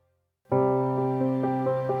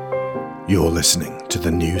You're listening to the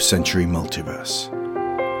New Century Multiverse.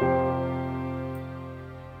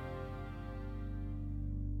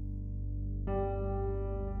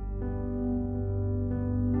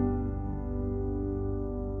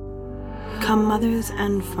 Come, mothers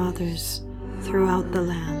and fathers throughout the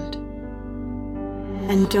land,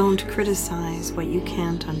 and don't criticize what you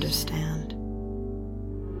can't understand.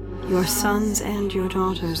 Your sons and your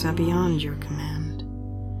daughters are beyond your command.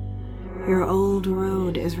 Your old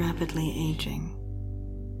road is rapidly aging.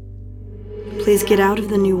 Please get out of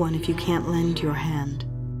the new one if you can't lend your hand,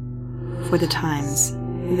 for the times,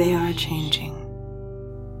 they are changing.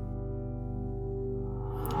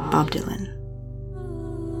 Bob Dylan.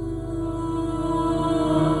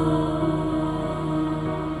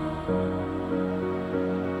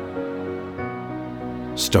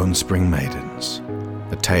 Stonespring Maidens,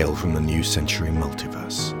 a tale from the New Century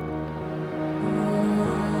Multiverse.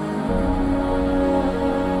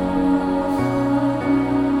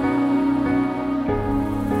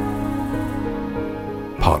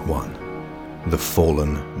 Part 1. The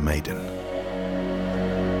Fallen Maiden.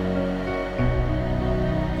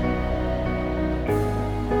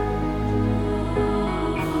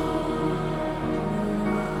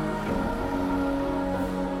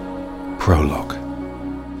 Prologue.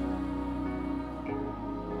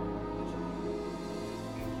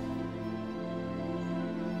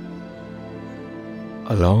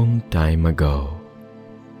 A long time ago,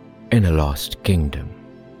 in a lost kingdom,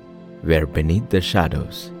 where beneath the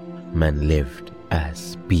shadows men lived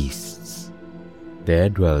as beasts, there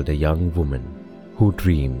dwelled a young woman who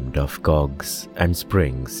dreamed of cogs and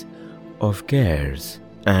springs, of gears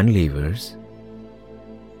and levers.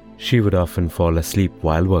 She would often fall asleep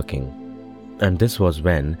while working, and this was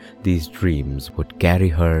when these dreams would carry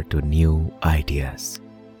her to new ideas.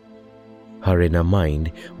 Her inner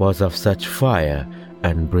mind was of such fire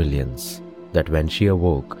and brilliance that when she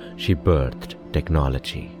awoke, she birthed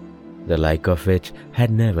technology, the like of which had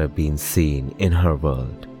never been seen in her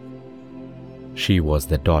world. She was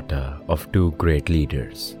the daughter of two great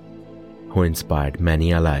leaders who inspired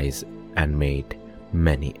many allies and made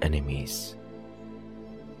many enemies.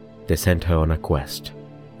 They sent her on a quest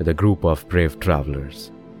with a group of brave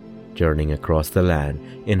travelers, journeying across the land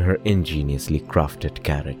in her ingeniously crafted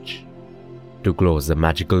carriage, to close the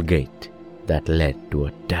magical gate that led to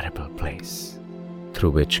a terrible place, through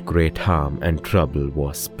which great harm and trouble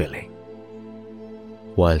was spilling.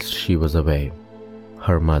 Whilst she was away,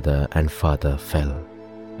 her mother and father fell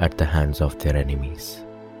at the hands of their enemies.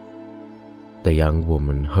 The young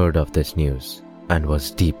woman heard of this news and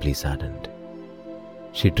was deeply saddened.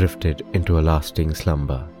 She drifted into a lasting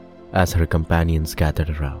slumber as her companions gathered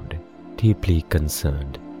around, deeply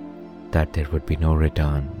concerned that there would be no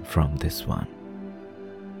return from this one.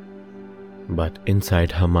 But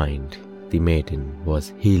inside her mind, the maiden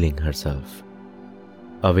was healing herself,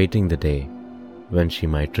 awaiting the day when she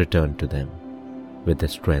might return to them with the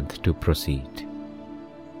strength to proceed.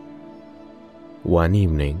 One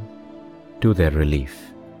evening, to their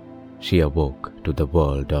relief, she awoke to the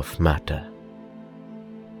world of matter.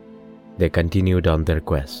 They continued on their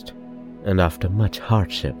quest, and after much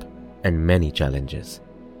hardship and many challenges,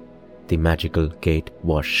 the magical gate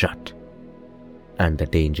was shut and the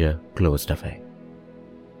danger closed away.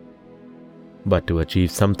 But to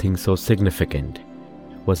achieve something so significant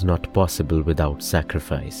was not possible without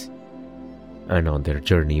sacrifice, and on their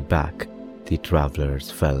journey back, the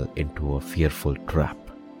travelers fell into a fearful trap.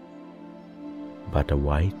 But a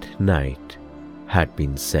white knight had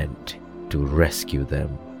been sent to rescue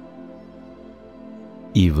them.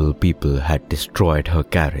 Evil people had destroyed her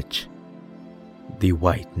carriage. The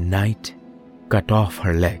white knight cut off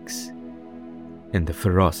her legs in the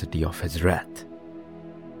ferocity of his wrath.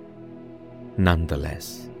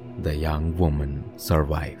 Nonetheless, the young woman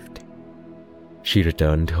survived. She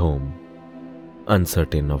returned home,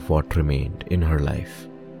 uncertain of what remained in her life.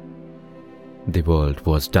 The world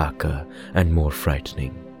was darker and more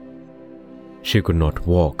frightening. She could not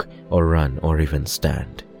walk or run or even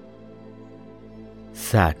stand.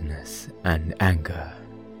 Sadness and anger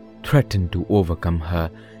threatened to overcome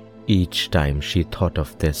her each time she thought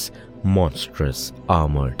of this monstrous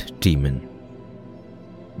armored demon.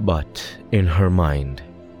 But in her mind,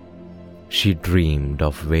 she dreamed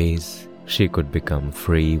of ways she could become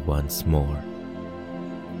free once more,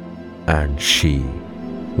 and she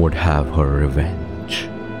would have her revenge.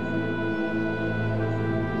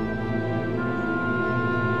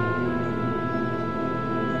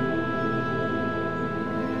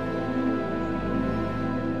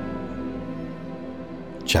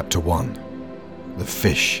 Chapter 1. The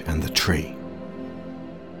Fish and the Tree.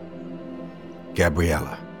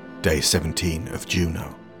 Gabriella, Day 17 of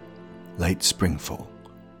Juno. Late springfall,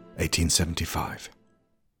 1875.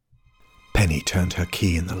 Penny turned her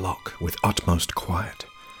key in the lock with utmost quiet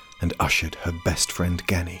and ushered her best friend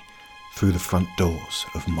Ganny through the front doors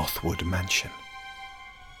of Mothwood Mansion.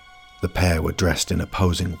 The pair were dressed in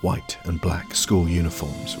opposing white and black school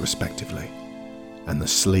uniforms, respectively, and the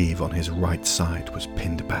sleeve on his right side was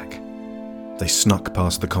pinned back. They snuck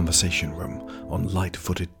past the conversation room on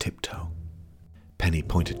light-footed tiptoe. Penny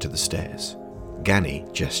pointed to the stairs.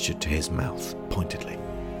 Ganny gestured to his mouth pointedly.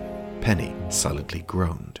 Penny silently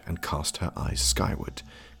groaned and cast her eyes skyward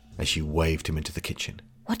as she waved him into the kitchen.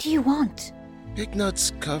 What do you want? Big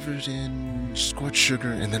nuts covered in scorched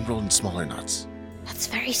sugar and then rolled in smaller nuts. That's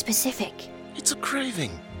very specific. It's a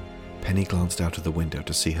craving. Penny glanced out of the window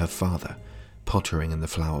to see her father pottering in the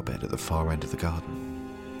flower bed at the far end of the garden.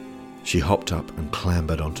 She hopped up and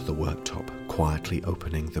clambered onto the worktop, quietly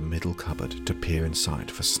opening the middle cupboard to peer inside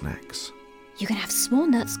for snacks. You can have small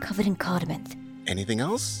nuts covered in cardamom. Anything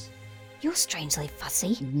else? You're strangely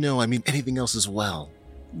fussy. No, I mean anything else as well.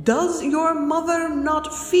 Does your mother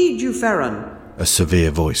not feed you, Farron? A severe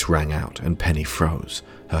voice rang out and Penny froze,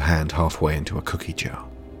 her hand halfway into a cookie jar.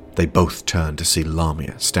 They both turned to see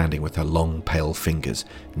Lamia standing with her long, pale fingers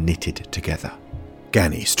knitted together.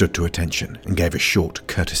 Ganny stood to attention and gave a short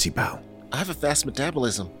courtesy bow. I have a fast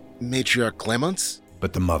metabolism. Matriarch Clements?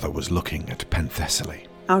 But the mother was looking at Penthesilea.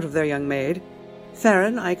 Out of there, young maid.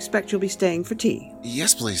 Farron, I expect you'll be staying for tea.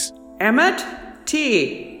 Yes, please. Emmett,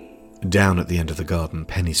 tea. Down at the end of the garden,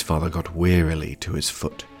 Penny's father got wearily to his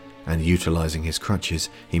foot, and utilising his crutches,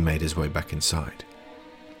 he made his way back inside.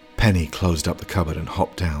 Penny closed up the cupboard and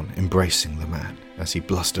hopped down, embracing the man as he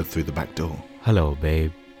blustered through the back door. Hello,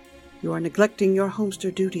 babe. You are neglecting your homester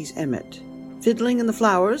duties, Emmett. Fiddling in the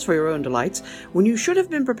flowers for your own delights, when you should have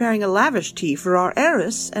been preparing a lavish tea for our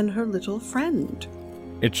heiress and her little friend.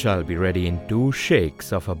 It shall be ready in 2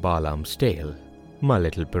 shakes of a Balaam's tail, my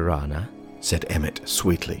little piranha, said Emmett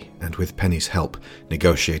sweetly, and with Penny's help,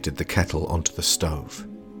 negotiated the kettle onto the stove.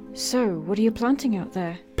 So, what are you planting out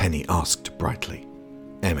there? Penny asked brightly.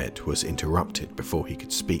 Emmett was interrupted before he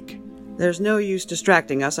could speak. There's no use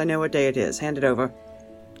distracting us. I know what day it is. Hand it over.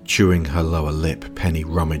 Chewing her lower lip, Penny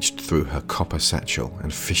rummaged through her copper satchel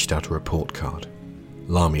and fished out a report card.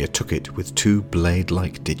 Lamia took it with 2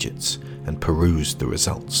 blade-like digits and perused the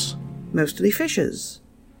results. Mostly fishes.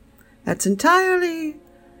 That's entirely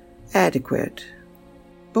adequate.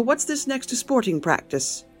 But what's this next to sporting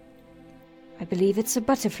practice? I believe it's a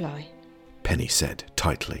butterfly. Penny said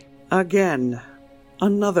tightly. Again.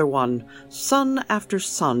 Another one. Son after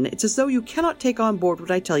son. It's as though you cannot take on board what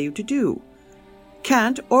I tell you to do.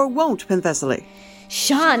 Can't or won't, Penthesilea.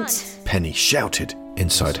 Shan't! Penny shouted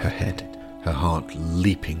inside her head, her heart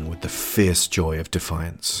leaping with the fierce joy of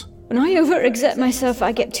defiance. When I overexert myself,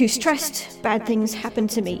 I get too stressed. Bad things happen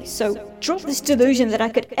to me, so drop this delusion that I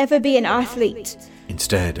could ever be an athlete.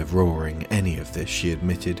 Instead of roaring any of this, she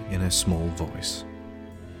admitted in a small voice.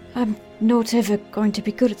 I'm not ever going to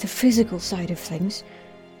be good at the physical side of things.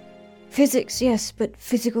 Physics, yes, but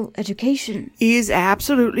physical education is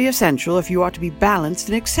absolutely essential if you are to be balanced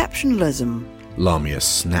in exceptionalism. Lamia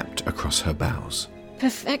snapped across her bows.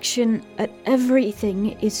 Perfection at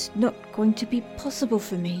everything is not going to be possible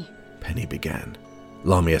for me. Penny began.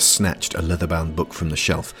 Lamia snatched a leather-bound book from the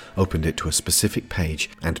shelf, opened it to a specific page,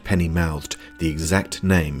 and Penny mouthed the exact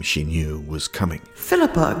name she knew was coming.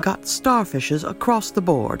 Philippa got starfishes across the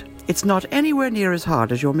board. It's not anywhere near as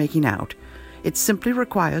hard as you're making out. It simply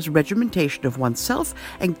requires regimentation of oneself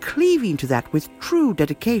and cleaving to that with true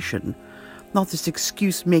dedication. Not this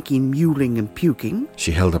excuse-making, mewling and puking.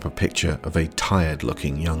 She held up a picture of a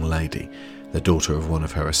tired-looking young lady, the daughter of one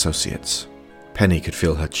of her associates. Penny could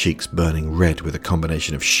feel her cheeks burning red with a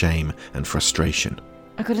combination of shame and frustration.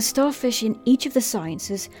 I got a starfish in each of the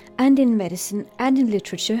sciences, and in medicine, and in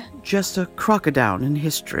literature. Just a crocodile in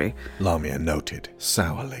history, Lamia noted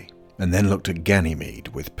sourly, and then looked at Ganymede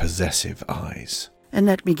with possessive eyes. And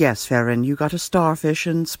let me guess, Farron, you got a starfish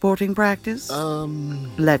in sporting practice?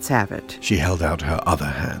 Let's have it. She held out her other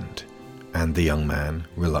hand, and the young man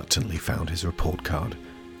reluctantly found his report card,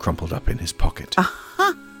 crumpled up in his pocket.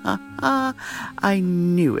 I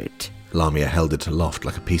knew it. Lamia held it aloft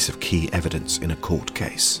like a piece of key evidence in a court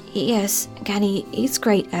case. Yes, Ganny is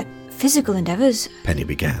great at physical endeavours. Penny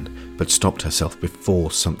began, but stopped herself before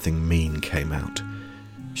something mean came out.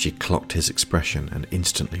 She clocked his expression and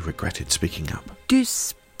instantly regretted speaking up.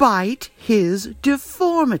 Despite his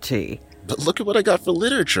deformity. But look at what I got for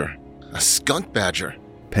literature. A skunk badger.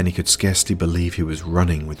 Penny could scarcely believe he was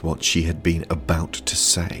running with what she had been about to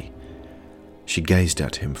say. She gazed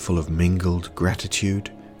at him full of mingled gratitude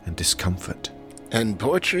and discomfort. And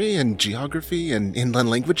poetry and geography and inland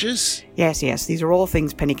languages? Yes, these are all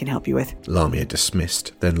things Penny can help you with. Lamia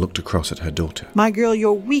dismissed, then looked across at her daughter. My girl,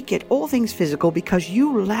 you're weak at all things physical because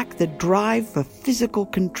you lack the drive for physical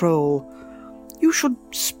control. You should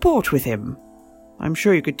sport with him. I'm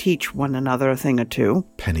sure you could teach one another a thing or two.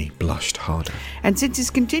 Penny blushed harder. And since his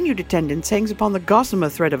continued attendance hangs upon the gossamer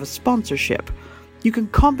thread of a sponsorship, you can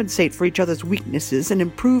compensate for each other's weaknesses and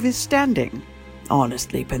improve his standing.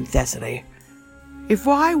 Honestly, Penthesilea, if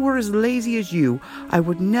I were as lazy as you, I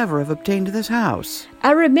would never have obtained this house.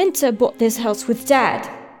 Araminta bought this house with Dad.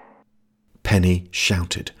 Penny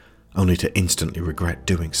shouted, only to instantly regret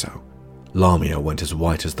doing so. Lamia went as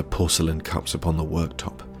white as the porcelain cups upon the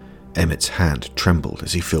worktop. Emmett's hand trembled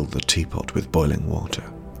as he filled the teapot with boiling water.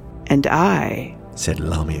 And I, said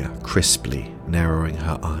Lamia crisply, narrowing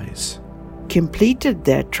her eyes, completed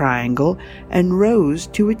that triangle and rose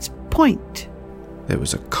to its point. There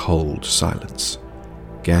was a cold silence.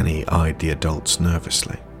 Gani eyed the adults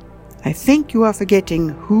nervously. I think you are forgetting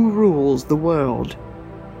who rules the world.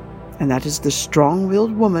 And that is the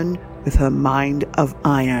strong-willed woman with her mind of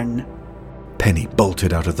iron. Penny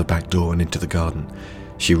bolted out of the back door and into the garden.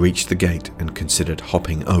 She reached the gate and considered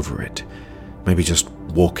hopping over it. Maybe just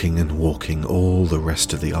walking and walking all the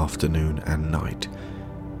rest of the afternoon and night.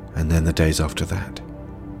 And then the days after that.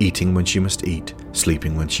 Eating when she must eat,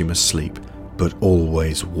 sleeping when she must sleep, but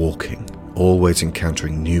always walking, always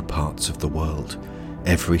encountering new parts of the world,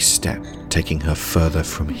 every step taking her further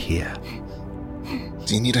from here.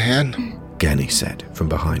 Do you need a hand? Gani said from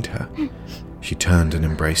behind her. She turned and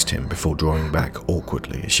embraced him before drawing back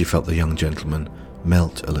awkwardly as she felt the young gentleman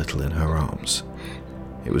melt a little in her arms.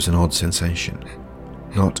 It was an odd sensation,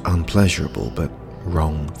 not unpleasurable, but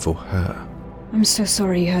wrong for her. I'm so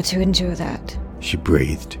sorry you had to endure that. She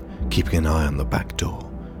breathed, keeping an eye on the back door,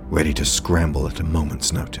 ready to scramble at a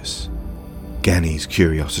moment's notice. Gani's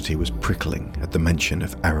curiosity was prickling at the mention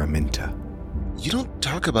of Araminta. You don't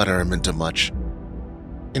talk about Araminta much.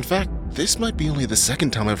 In fact, this might be only the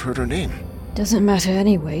second time I've heard her name. Doesn't matter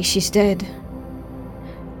anyway, she's dead.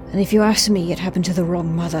 And if you ask me, it happened to the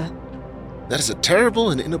wrong mother. That is a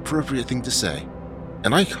terrible and inappropriate thing to say.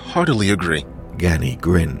 And I heartily agree. Gani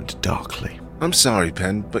grinned darkly. I'm sorry,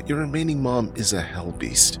 Pen, but your remaining mom is a hell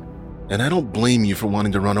beast. And I don't blame you for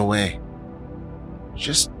wanting to run away.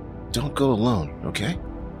 Just don't go alone, okay?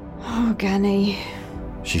 Oh, Gani.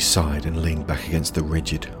 She sighed and leaned back against the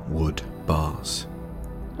rigid wood bars.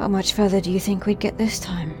 How much further do you think we'd get this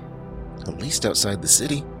time? At least outside the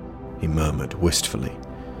city, he murmured wistfully.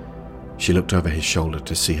 She looked over his shoulder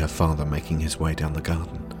to see her father making his way down the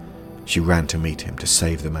garden. She ran to meet him to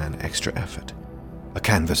save the man extra effort. A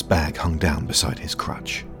canvas bag hung down beside his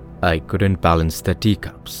crutch. I couldn't balance the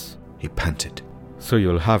teacups, he panted. So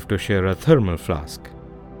you'll have to share a thermal flask.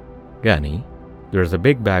 Gani, there's a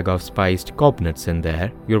big bag of spiced cobnuts in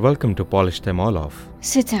there. You're welcome to polish them all off.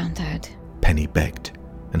 Sit down, Dad. Penny begged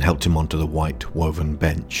and helped him onto the white woven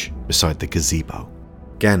bench beside the gazebo.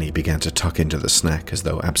 Gani began to tuck into the snack as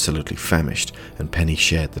though absolutely famished, and Penny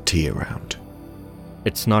shared the tea around.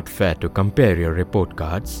 It's not fair to compare your report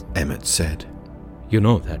cards, Emmett said. You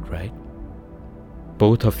know that, right?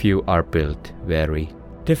 Both of you are built very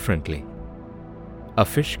differently. A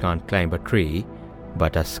fish can't climb a tree,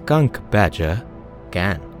 but a skunk badger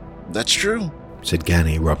can. That's true, said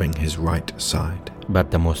Gani, rubbing his right side.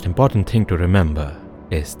 But the most important thing to remember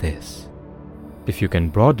is this. If you can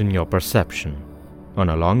broaden your perception on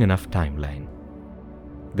a long enough timeline,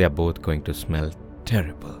 they are both going to smell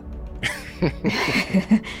terrible.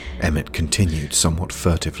 Emmett continued somewhat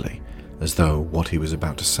furtively, as though what he was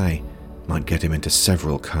about to say might get him into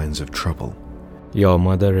several kinds of trouble. Your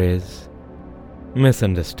mother is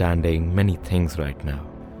misunderstanding many things right now.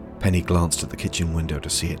 Penny glanced at the kitchen window to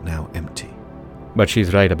see it now empty. But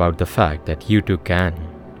she's right about the fact that you two can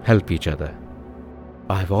help each other.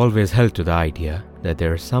 I've always held to the idea that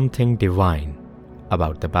there is something divine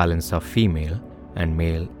about the balance of female and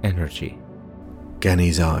male energy.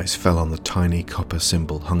 Gani's eyes fell on the tiny copper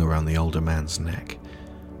symbol hung around the older man's neck,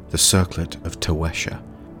 the circlet of Tawesha,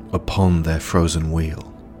 upon their frozen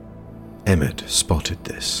wheel. Emmett spotted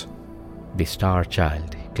this. The star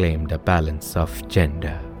child claimed a balance of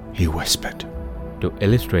gender, he whispered, to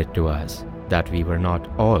illustrate to us that we were not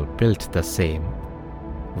all built the same.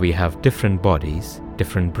 We have different bodies,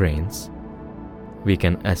 different brains. We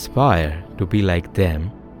can aspire to be like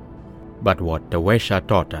them, but what Tawesha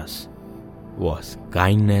taught us was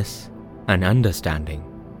kindness and understanding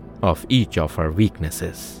of each of our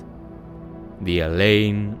weaknesses. The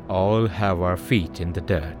Elaine all have our feet in the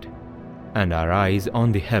dirt and our eyes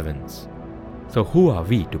on the heavens. So who are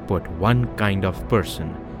we to put one kind of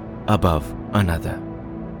person above another.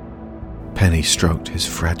 Penny stroked his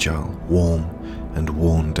fragile, warm, and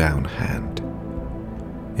worn-down hand.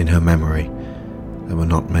 In her memory, there were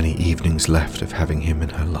not many evenings left of having him in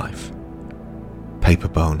her life.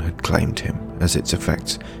 Paperbone had claimed him, as its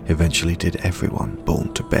effects eventually did everyone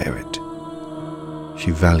born to bear it.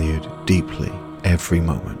 She valued deeply every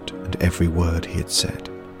moment and every word he had said.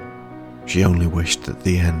 She only wished that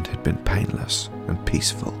the end had been painless and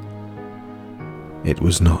peaceful. It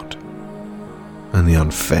was not, and the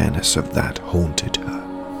unfairness of that haunted her.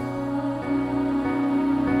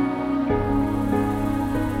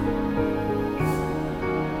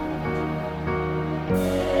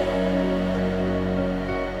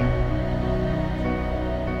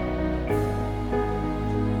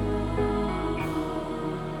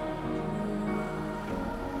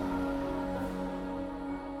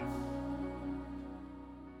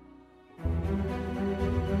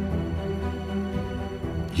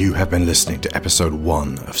 You have been listening to episode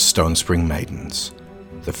 1 of Stonespring Maidens,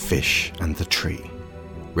 The Fish and the Tree,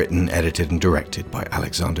 written, edited and directed by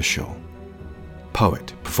Alexander Shaw.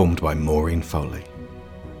 Poet, performed by Maureen Foley.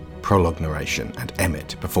 Prologue narration and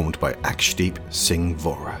Emmett, performed by Akshdeep Singh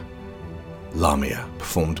Vora. Lamia,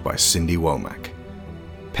 performed by Cindy Womack.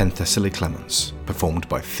 Penthesily Clements, performed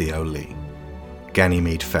by Theo Lee.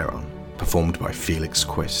 Ganymede Ferron, performed by Felix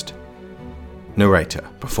Quist. Narrator,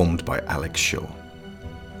 performed by Alex Shaw.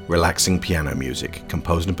 Relaxing piano music,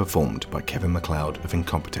 composed and performed by Kevin MacLeod of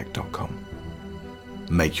Incompetech.com.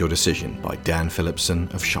 Make Your Decision by Dan Phillipson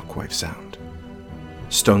of Shockwave Sound.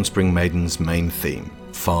 Stonespring Maiden's main theme,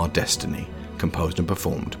 Far Destiny, composed and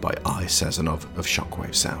performed by I. Sazonov of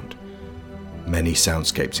Shockwave Sound. Many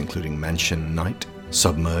soundscapes including Mansion Night,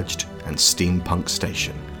 Submerged, and Steampunk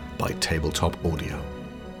Station by Tabletop Audio.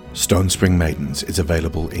 Stonespring Maidens is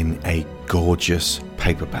available in a gorgeous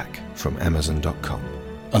paperback from Amazon.com,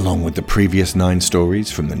 along with the previous 9 stories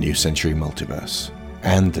from the New Century Multiverse,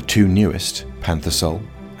 and the 2 newest, Panther Soul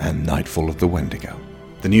and Nightfall of the Wendigo.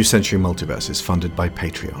 The New Century Multiverse is funded by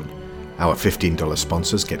Patreon. Our $15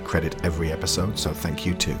 sponsors get credit every episode, so thank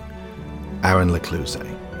you to Aaron Lecluse,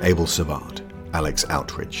 Abel Savard, Alex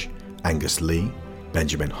Outridge, Angus Lee,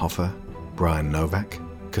 Benjamin Hoffer, Brian Novak,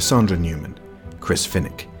 Cassandra Newman, Chris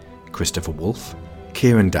Finnick, Christopher Wolfe,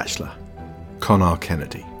 Kieran Dashler, Connor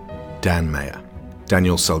Kennedy, Dan Mayer,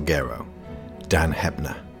 Daniel Salguero, Dan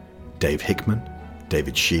Hebner, Dave Hickman,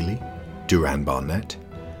 David Sheely, Duran Barnett,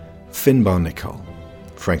 Finbar Nicole,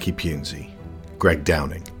 Frankie Punzi, Greg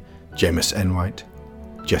Downing, Jameis Enright,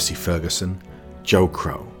 Jesse Ferguson, Joe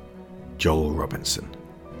Crow, Joel Robinson,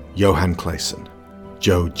 Johan Clayson,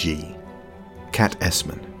 Joe G, Kat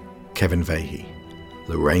Essman, Kevin Vahey,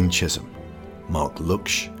 Lorraine Chisholm, Mark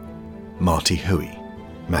Luksch, Marty Huey,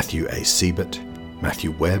 Matthew A. Siebert,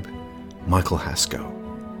 Matthew Webb, Michael Haskell,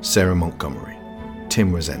 Sarah Montgomery,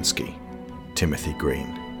 Tim Rosensky, Timothy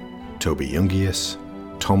Green, Toby Jungius,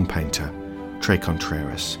 Tom Painter, Trey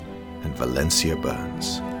Contreras, and Valencia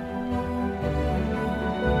Burns.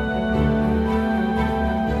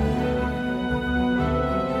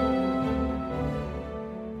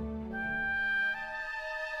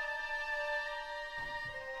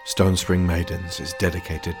 Stonespring Maidens is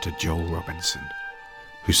dedicated to Joel Robinson,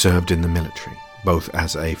 who served in the military, both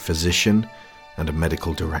as a physician and a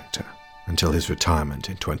medical director, until his retirement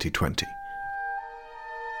in 2020.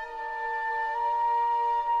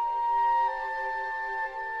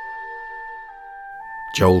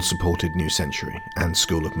 Joel supported New Century and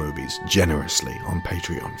School of Movies generously on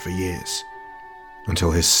Patreon for years,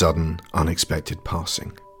 until his sudden, unexpected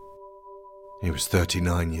passing. He was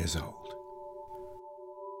 39 years old.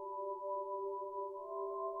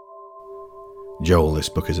 Joel, this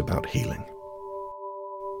book is about healing,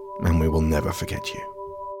 and we will never forget you.